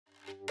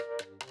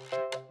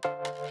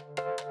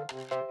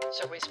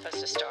So are we supposed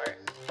to start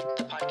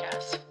the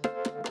podcast?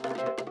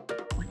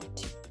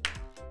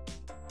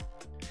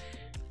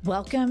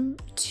 Welcome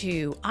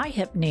to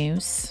IHIP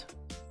News,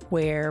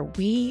 where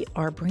we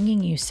are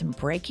bringing you some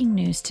breaking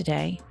news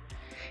today.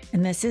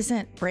 And this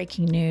isn't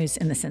breaking news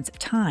in the sense of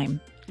time.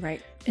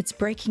 Right. It's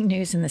breaking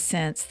news in the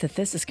sense that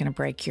this is going to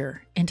break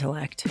your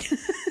intellect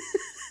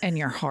and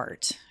your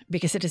heart,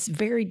 because it is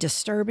very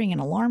disturbing and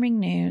alarming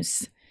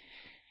news.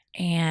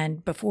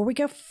 And before we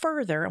go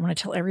further, I want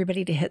to tell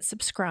everybody to hit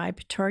subscribe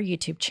to our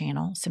YouTube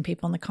channel. Some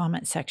people in the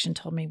comment section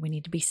told me we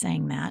need to be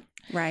saying that.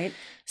 Right.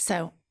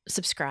 So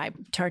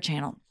subscribe to our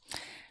channel.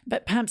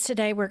 But Pumps,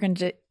 today we're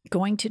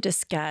going to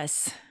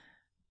discuss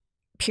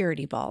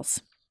purity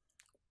balls.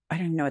 I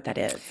don't even know what that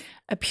is.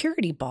 A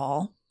purity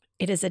ball,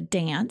 it is a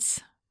dance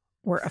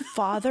where a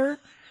father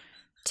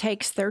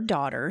takes their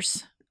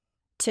daughters,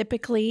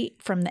 typically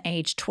from the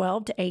age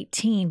 12 to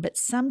 18, but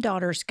some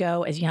daughters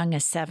go as young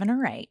as 7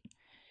 or 8.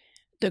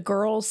 The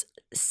girls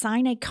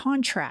sign a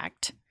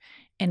contract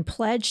and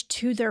pledge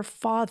to their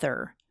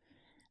father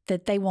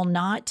that they will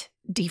not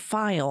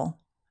defile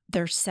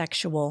their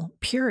sexual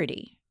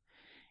purity.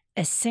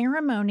 A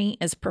ceremony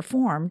is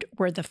performed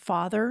where the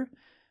father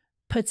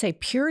puts a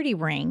purity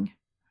ring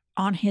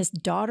on his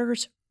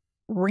daughter's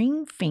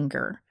ring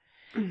finger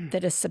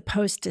that is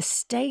supposed to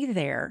stay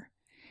there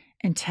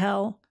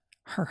until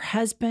her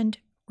husband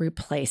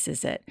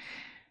replaces it.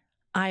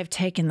 I have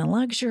taken the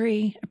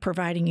luxury of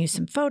providing you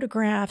some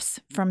photographs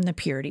from the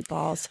purity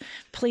balls.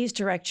 Please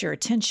direct your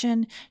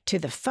attention to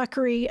the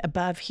fuckery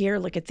above here.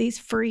 Look at these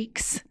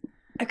freaks.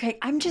 Okay,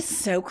 I'm just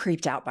so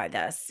creeped out by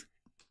this.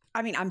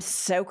 I mean, I'm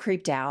so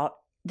creeped out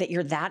that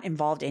you're that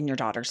involved in your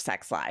daughter's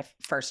sex life,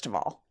 first of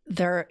all.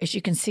 There, as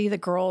you can see, the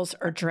girls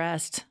are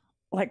dressed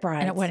like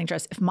brides in a wedding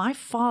dress. If my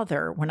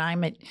father, when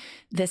I'm at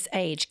this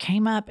age,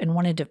 came up and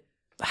wanted to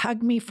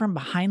hug me from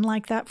behind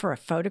like that for a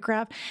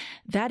photograph,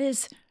 that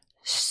is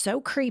so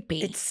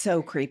creepy. It's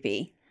so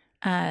creepy.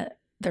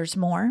 There's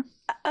more.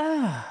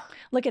 Oh.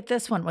 Look at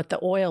this one with the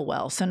oil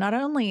well. So not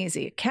only is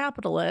he a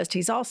capitalist,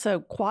 he's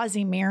also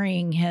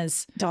quasi-marrying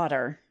his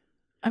daughter.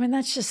 I mean,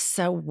 that's just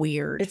so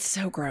weird. It's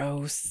so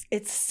gross.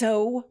 It's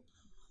so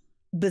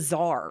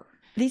bizarre.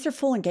 These are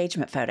full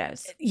engagement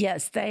photos.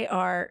 Yes, they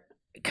are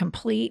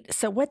complete.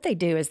 So what they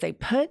do is they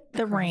put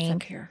the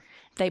ring,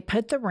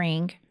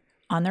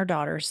 on their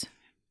daughter's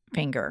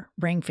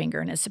ring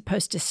finger, and it's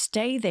supposed to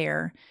stay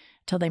there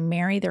till they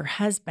marry their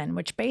husband,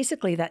 which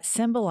basically that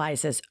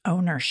symbolizes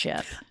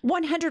ownership.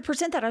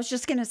 100% that I was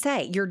just going to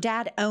say. Your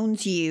dad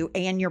owns you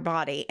and your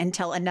body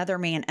until another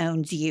man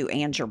owns you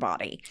and your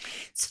body.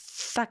 It's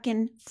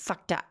fucking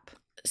fucked up.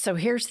 So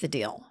here's the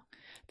deal.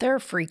 There are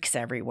freaks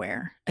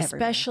everywhere,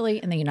 especially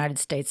in the United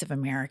States of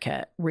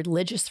America.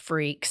 Religious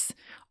freaks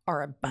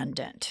are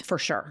abundant. For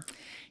sure.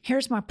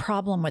 Here's my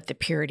problem with the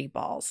purity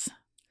balls.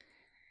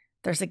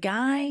 There's a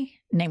guy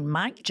named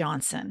Mike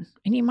Johnson,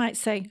 and you might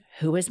say,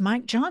 who is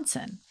Mike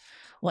Johnson?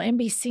 Well,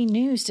 NBC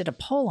News did a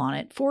poll on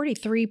it.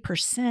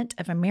 43%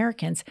 of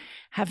Americans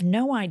have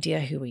no idea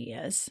who he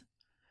is.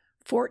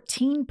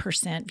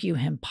 14% view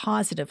him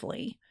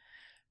positively.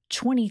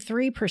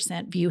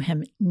 23% view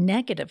him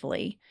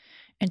negatively,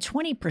 and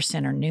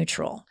 20% are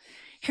neutral.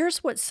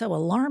 Here's what's so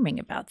alarming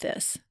about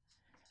this.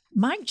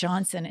 Mike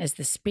Johnson is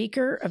the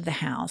Speaker of the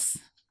House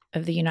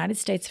of the United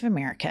States of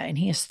America, and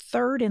he is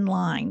third in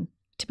line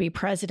to be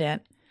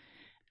president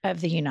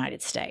of the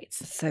United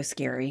States. So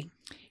scary.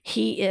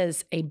 He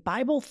is a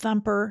Bible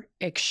thumper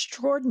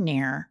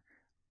extraordinaire,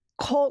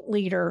 cult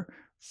leader,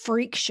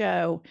 freak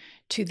show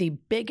to the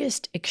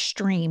biggest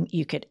extreme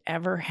you could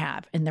ever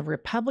have. And the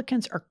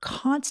Republicans are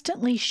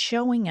constantly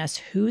showing us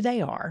who they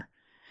are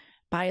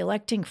by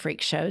electing freak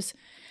shows.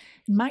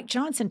 Mike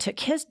Johnson took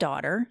his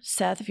daughter,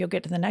 Seth, if you'll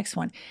get to the next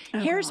one.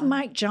 Here's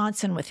Mike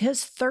Johnson with his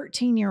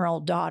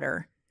 13-year-old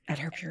daughter. At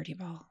her purity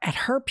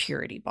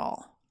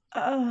ball.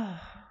 Oh.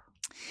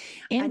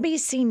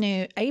 ABC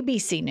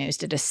News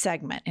did a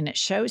segment, and it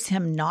shows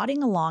him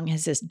nodding along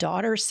as his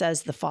daughter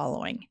says the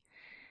following: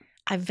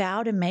 I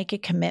vow to make a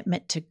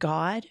commitment to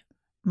God,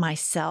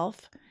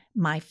 myself,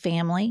 my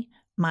family,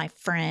 my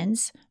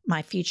friends,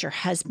 my future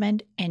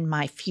husband, and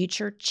my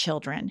future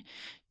children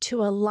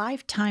to a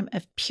lifetime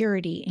of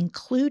purity,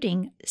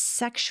 including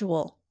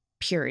sexual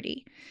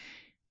purity.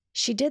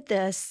 She did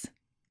this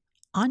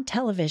on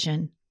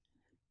television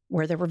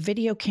where there were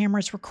video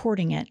cameras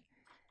recording it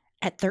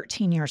at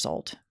 13 years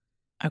old.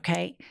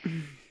 Okay.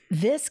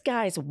 This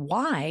guy's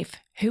wife,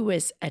 who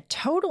is a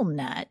total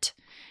nut,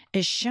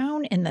 is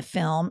shown in the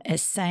film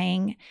as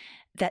saying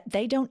that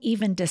they don't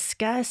even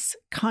discuss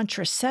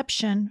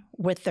contraception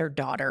with their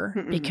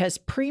daughter because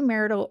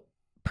premarital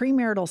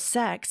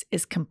sex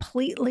is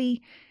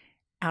completely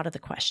out of the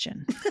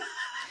question.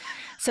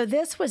 So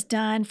this was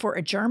done for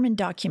a German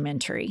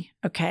documentary,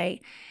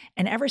 okay?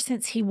 And ever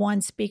since he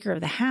won Speaker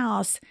of the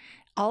House,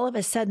 all of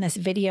a sudden this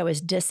video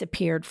has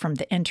disappeared from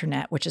the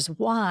internet, which is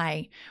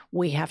why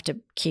we have to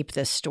keep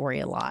this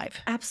story alive.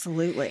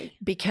 Absolutely.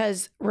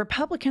 Because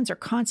Republicans are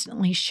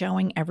constantly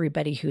showing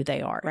everybody who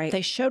they are. Right.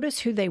 They showed us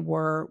who they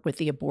were with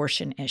the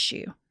abortion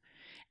issue.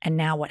 And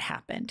now what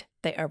happened?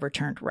 They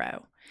overturned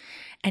Roe.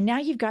 And now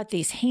you've got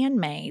these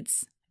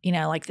handmaids,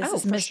 like this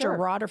is Mr.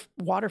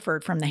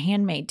 Waterford from The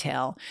Handmaid's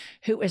Tale,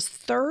 who is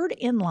third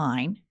in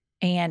line.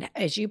 And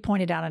as you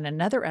pointed out in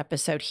another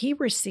episode, he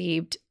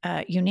received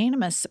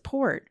unanimous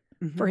support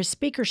for his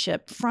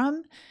speakership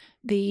from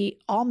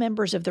all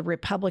members of the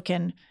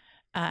Republican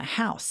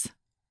House.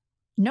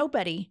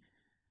 Nobody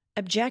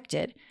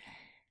objected.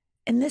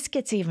 And this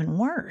gets even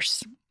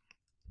worse.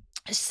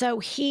 So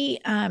he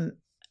and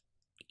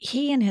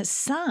his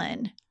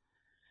son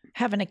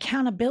have an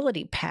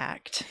accountability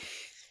pact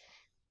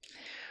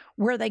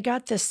where they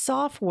got this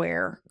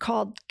software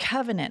called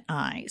Covenant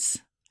Eyes.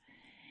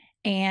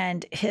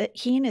 And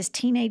he and his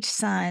teenage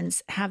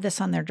sons have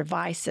this on their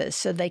devices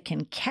so they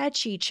can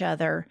catch each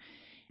other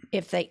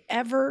if they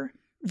ever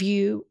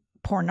view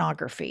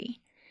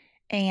pornography.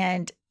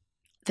 And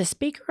the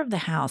Speaker of the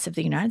House of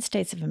the United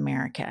States of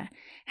America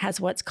has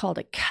what's called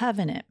a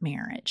covenant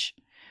marriage,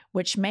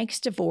 which makes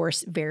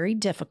divorce very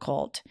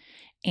difficult.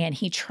 And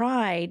he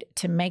tried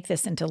to make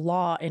this into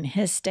law in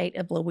his state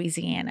of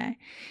Louisiana.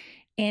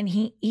 And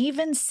he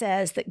even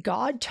says that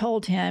God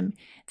told him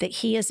that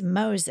he is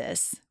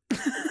Moses,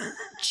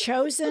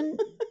 chosen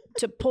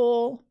to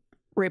pull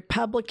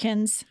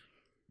Republicans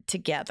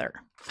together.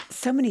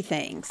 So many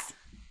things.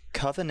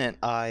 Covenant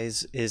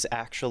Eyes is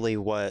actually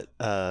what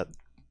the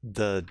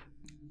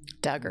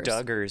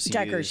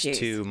Duggars use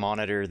to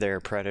monitor their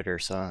predator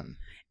son.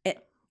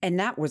 And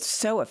that was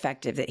so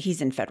effective that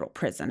he's in federal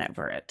prison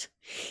over it.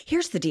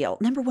 Here's the deal.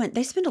 Number one,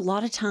 they spend a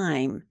lot of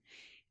time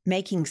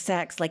making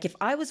sex. Like if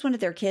I was one of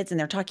their kids and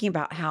they're talking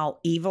about how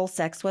evil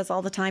sex was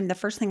all the time, the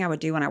first thing I would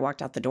do when I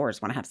walked out the door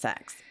is want to have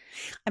sex.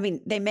 I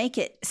mean, they make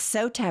it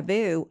so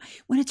taboo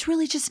when it's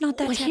really just not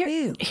that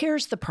taboo.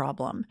 Here's the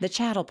problem. The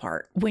chattel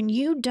part. When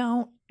you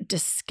don't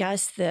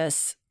discuss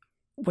this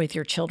with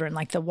your children,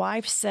 like the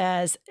wife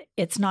says,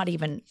 it's not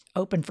even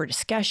open for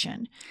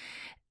discussion.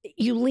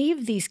 You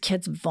leave these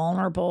kids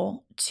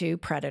vulnerable to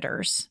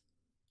predators.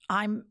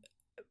 I'm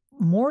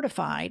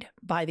mortified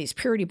by these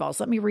purity balls.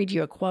 Let me read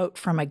you a quote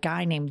from a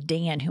guy named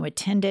Dan who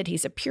attended.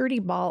 He's a purity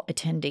ball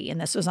attendee, and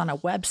this was on a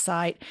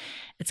website.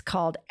 It's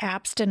called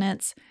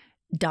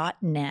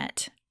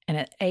abstinence.net,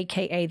 and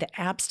AKA the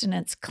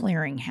Abstinence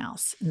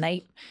Clearinghouse. And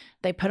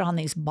they put on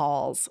these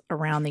balls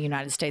around the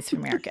United States of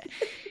America.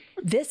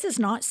 This is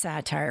not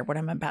satire, what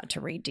I'm about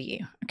to read to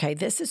you. Okay,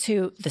 this is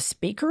who the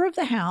Speaker of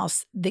the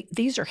House,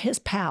 these are his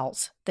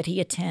pals that he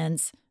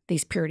attends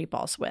these purity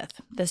balls with.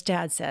 This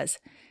dad says,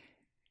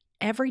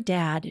 every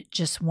dad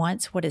just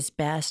wants what is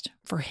best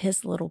for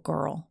his little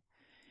girl.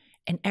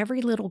 And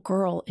every little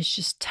girl is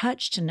just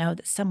touched to know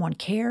that someone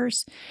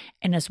cares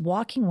and is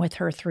walking with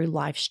her through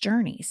life's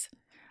journeys.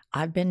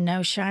 I've been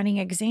no shining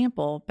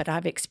example, but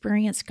I've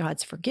experienced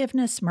God's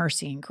forgiveness,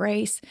 mercy, and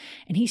grace,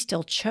 and he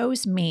still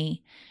chose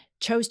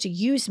to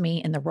use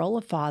me in the role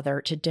of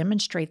father to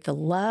demonstrate the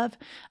love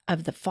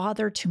of the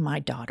father to my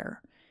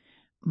daughter.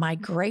 My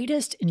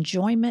greatest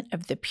enjoyment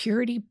of the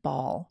purity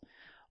ball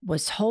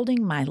was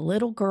holding my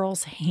little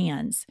girl's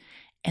hands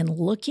and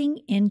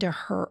looking into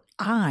her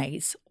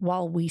eyes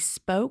while we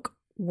spoke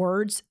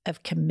words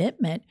of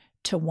commitment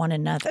to one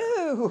another.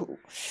 Ooh.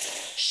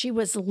 She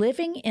was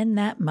living in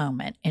that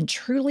moment and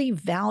truly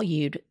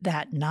valued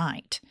that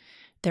night.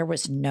 There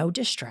was no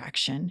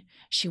distraction.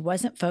 She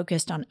wasn't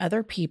focused on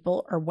other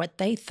people or what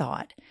they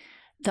thought.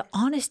 The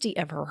honesty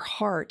of her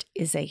heart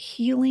is a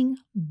healing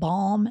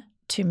balm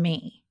to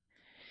me.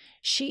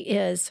 She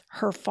is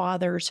her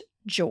father's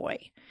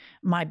joy.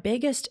 My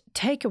biggest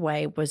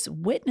takeaway was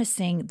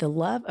witnessing the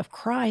love of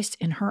Christ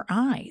in her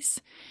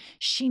eyes.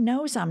 She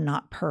knows I'm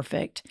not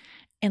perfect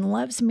and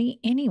loves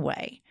me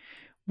anyway.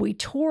 We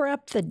tore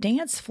up the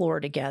dance floor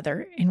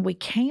together and we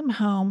came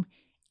home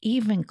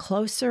even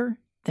closer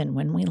than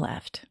when we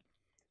left.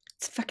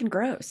 It's fucking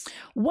gross.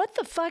 What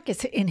the fuck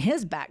is in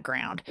his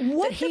background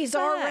that he's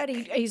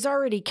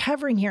already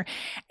covering here?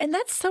 And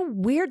that's so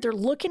weird. They're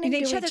looking into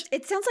each other.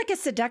 It sounds like a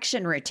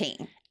seduction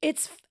routine.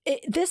 It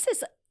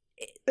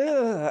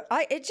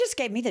just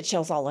gave me the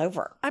chills all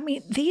over. I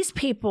mean, these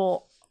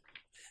people,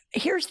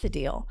 here's the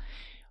deal.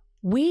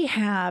 We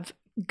have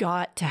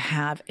got to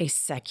have a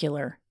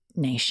secular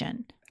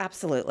nation.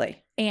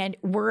 Absolutely. And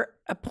we're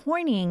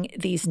appointing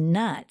these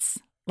nuts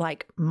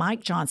like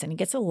Mike Johnson. He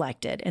gets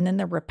elected, and then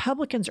the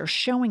Republicans are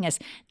showing us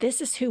this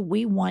is who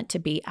we want to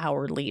be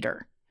our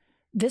leader.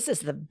 This is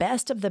the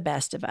best of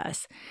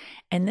us.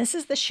 And this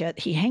is the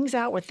shit. He hangs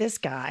out with this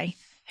guy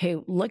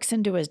who looks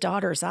into his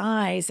daughter's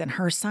eyes, and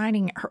her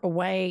signing her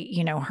away,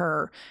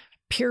 her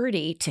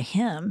purity to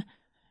him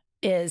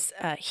is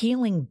a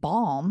healing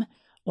balm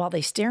while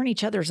they stare in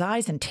each other's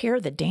eyes and tear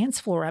the dance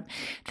floor up.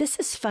 This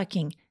is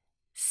fucking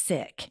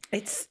sick.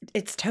 It's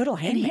total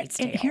Handmaid's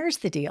Tale. And here's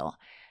the deal.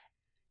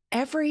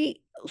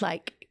 Every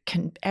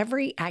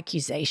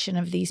accusation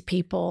of these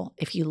people,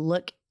 if you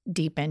look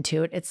deep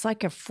into it, it's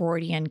like a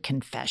Freudian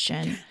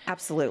confession.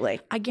 Absolutely.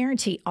 I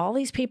guarantee all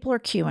these people are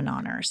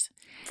QAnoners.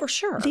 For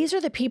sure. These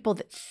are the people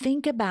that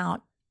think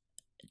about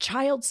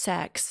child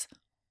sex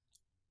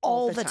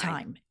all the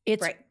time.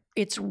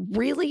 It's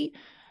really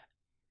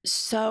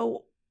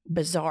so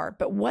bizarre.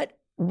 But what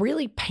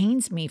really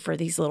pains me for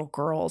these little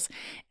girls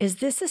is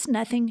this is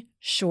nothing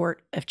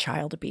short of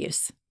child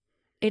abuse.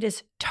 It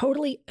is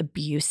totally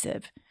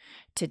abusive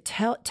to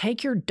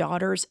take your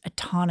daughter's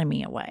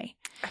autonomy away.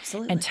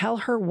 Absolutely. And tell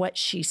her what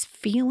she's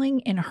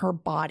feeling in her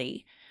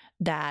body,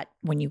 that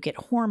when you get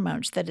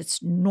hormones, that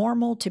it's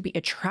normal to be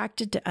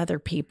attracted to other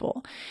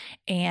people.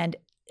 And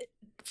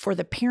for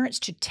the parents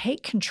to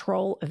take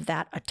control of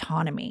that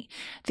autonomy.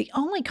 The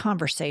only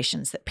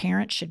conversations that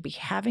parents should be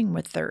having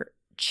with their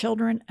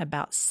children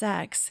about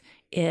sex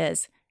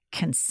is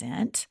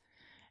consent.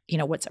 You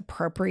know, what's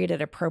appropriate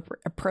at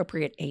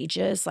appropriate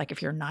ages. Like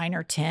if you're 9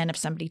 or 10, if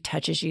somebody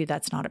touches you,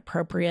 that's not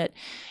appropriate.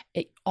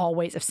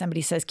 If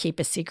somebody says keep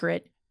a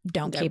secret,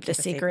 don't keep the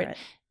secret.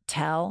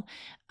 Tell.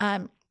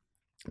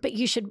 But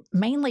you should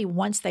mainly,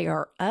 once they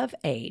are of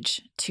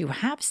age to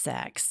have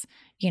sex,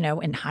 you know,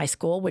 in high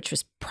school, which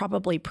was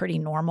probably pretty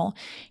normal,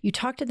 you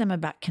talk to them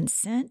about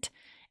consent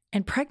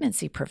and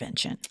pregnancy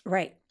prevention.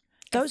 Right.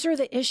 Those are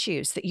the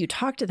issues that you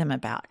talk to them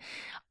about.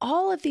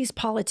 All of these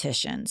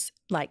politicians,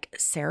 like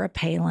Sarah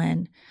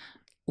Palin,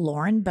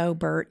 Lauren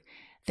Boebert,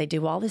 they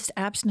do all this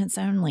abstinence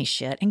only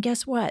shit. And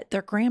guess what?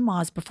 They're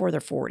grandmas before they're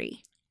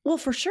 40. Well,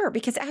 for sure,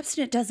 because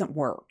abstinent doesn't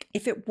work.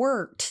 If it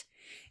worked,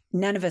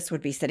 none of us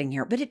would be sitting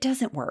here, but it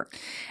doesn't work.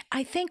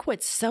 I think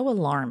what's so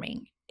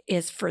alarming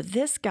is for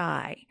this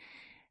guy,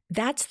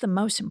 that's the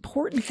most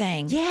important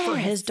thing for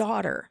his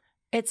daughter.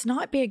 It's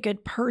not be a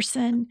good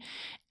person.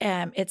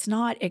 It's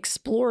not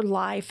explore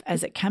life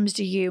as it comes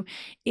to you.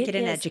 Get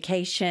an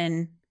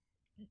education.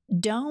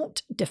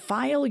 Don't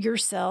defile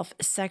yourself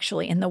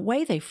sexually. And the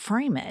way they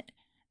frame it,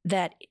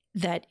 that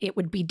it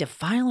would be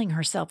defiling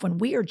herself when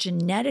we are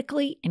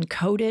genetically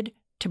encoded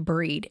to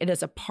breed. It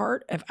is a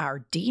part of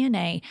our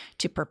DNA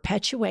to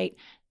perpetuate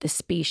the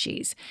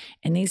species.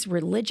 And these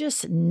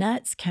religious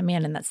nuts come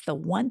in, and that's the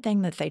one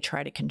thing that they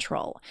try to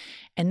control.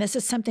 And this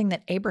is something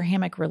that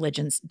Abrahamic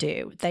religions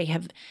do. They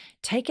have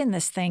taken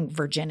this thing,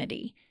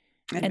 virginity,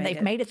 and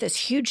they've made it this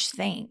huge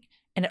thing.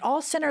 And it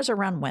all centers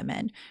around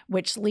women,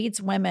 which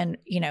leads women,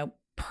 you know,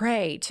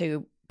 prey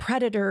to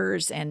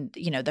predators and,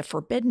 you know, the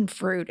forbidden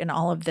fruit and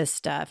all of this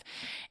stuff.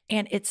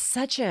 And it's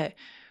such a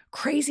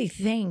crazy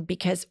thing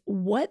because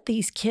what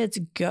these kids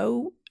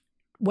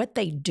what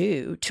they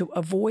do to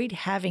avoid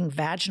having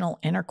vaginal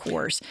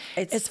intercourse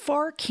is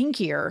far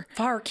kinkier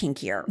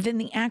than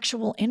the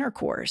actual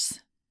intercourse.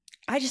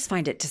 I just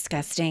find it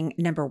disgusting.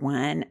 Number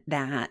one,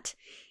 that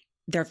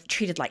they're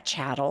treated like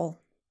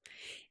chattel.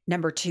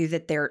 Number two,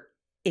 that they're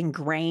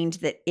ingrained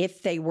that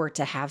if they were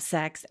to have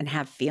sex and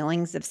have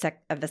feelings of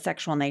a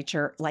sexual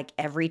nature, like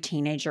every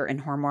teenager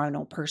and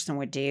hormonal person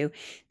would do,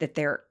 that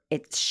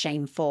it's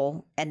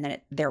shameful and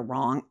that they're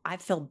wrong. I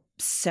feel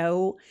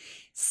so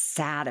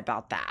sad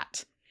about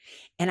that.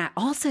 And I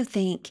also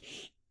think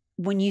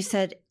when you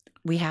said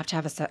we have to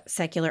have a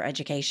secular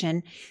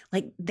education,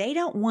 like they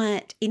don't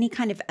want any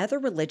kind of other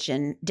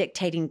religion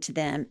dictating to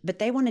them, but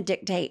they want to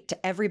dictate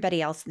to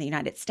everybody else in the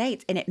United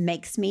States. And it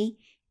makes me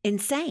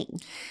insane.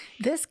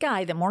 This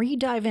guy, the more you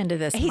dive into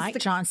this, Mike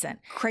Johnson,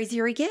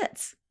 crazier he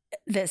gets.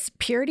 This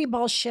purity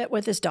bullshit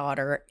with his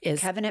daughter is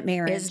covenant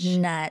marriage. Is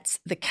nuts.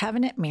 The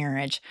covenant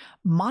marriage,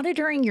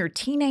 monitoring your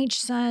teenage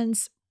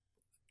son's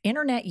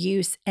internet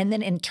use, and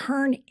then in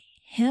turn,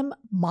 him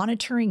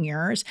monitoring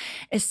yours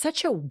is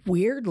such a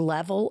weird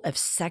level of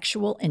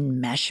sexual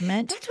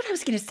enmeshment. That's what I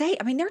was going to say.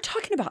 I mean, they're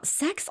talking about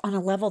sex on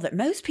a level that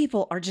most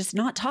people are just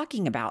not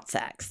talking about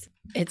sex.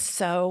 It's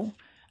so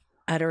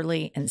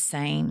utterly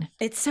insane.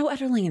 It's so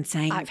utterly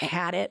insane. I've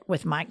had it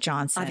with Mike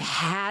Johnson. And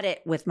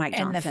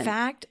the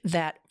fact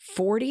that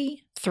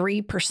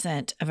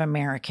 43% of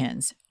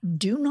Americans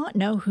do not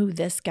know who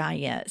this guy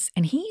is.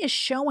 And he is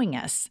showing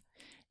us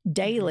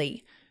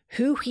daily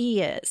who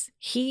he is.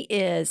 He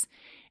is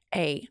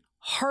a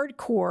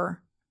hardcore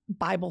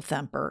Bible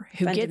thumper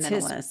who gets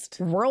his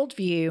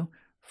worldview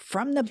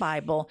from the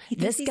Bible.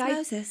 This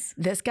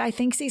guy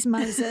thinks he's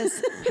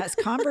Moses, has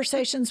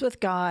conversations with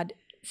God,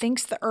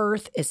 thinks the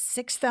earth is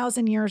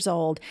 6,000 years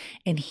old,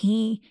 and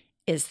he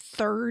is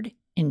third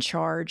in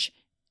charge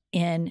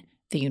in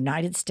the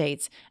United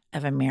States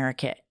of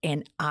America.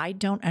 And I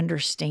don't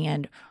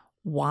understand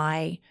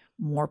why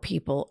more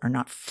people are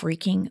not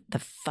freaking the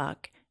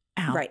fuck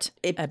out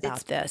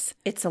about this.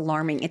 It's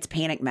alarming. It's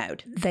panic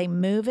mode. They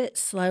move it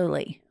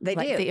slowly. They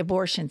do. The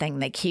abortion thing,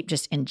 they keep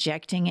just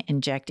injecting.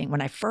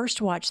 When I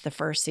first watched the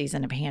first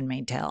season of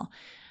Handmaid's Tale,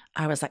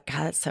 I was like,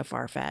 God, that's so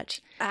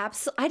far-fetched.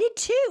 Absolutely. I did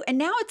too. And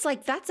now it's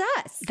like, that's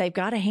us. They've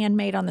got a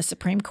handmaid on the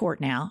Supreme Court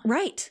now.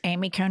 Right.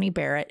 Amy Coney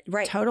Barrett.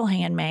 Right. Total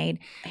handmaid.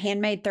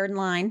 Handmaid, third in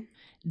line.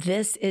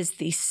 This is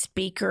the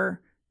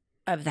Speaker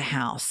of the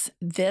House.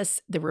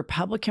 The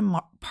Republican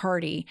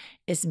Party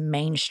is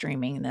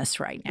mainstreaming this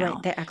right now.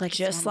 Right. They act like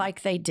just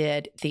like they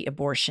did the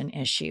abortion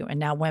issue. And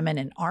now women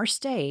in our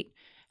state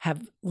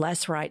have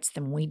less rights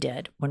than we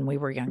did when we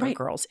were younger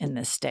girls in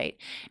this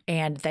state.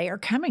 And they are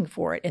coming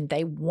for it. And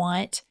they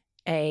want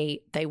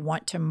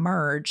to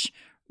merge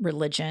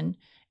religion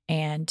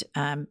and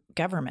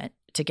government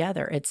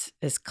together. It's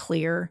as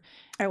clear.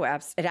 Oh,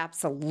 it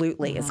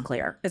absolutely is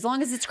clear. As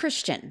long as it's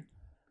Christian.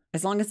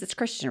 As long as it's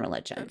Christian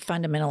religion.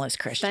 Fundamentalist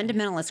Christian.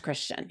 Fundamentalist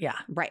Christian. Yeah.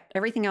 Right.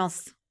 Everything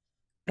else,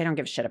 they don't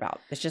give a shit about.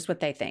 It's just what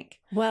they think.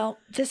 Well,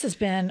 this has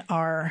been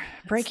our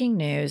breaking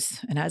news.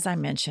 And as I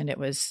mentioned, it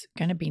was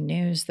going to be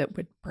news that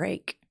would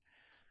break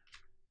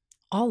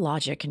all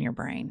logic in your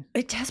brain.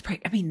 It does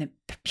break. I mean, the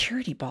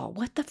purity ball.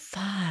 What the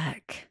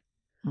fuck?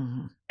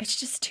 Mm-hmm. It's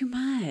just too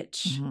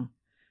much. Mm-hmm.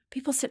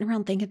 People sitting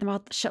around thinking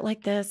about shit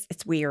like this.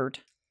 It's weird.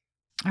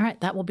 All right.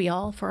 That will be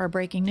all for our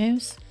breaking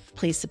news.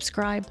 Please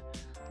subscribe,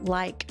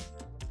 like,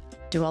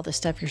 do all the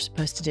stuff you're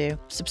supposed to do.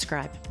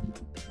 Subscribe.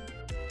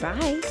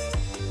 Bye.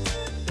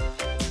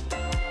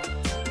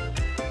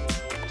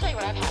 I'll tell you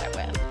what I've had it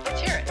with.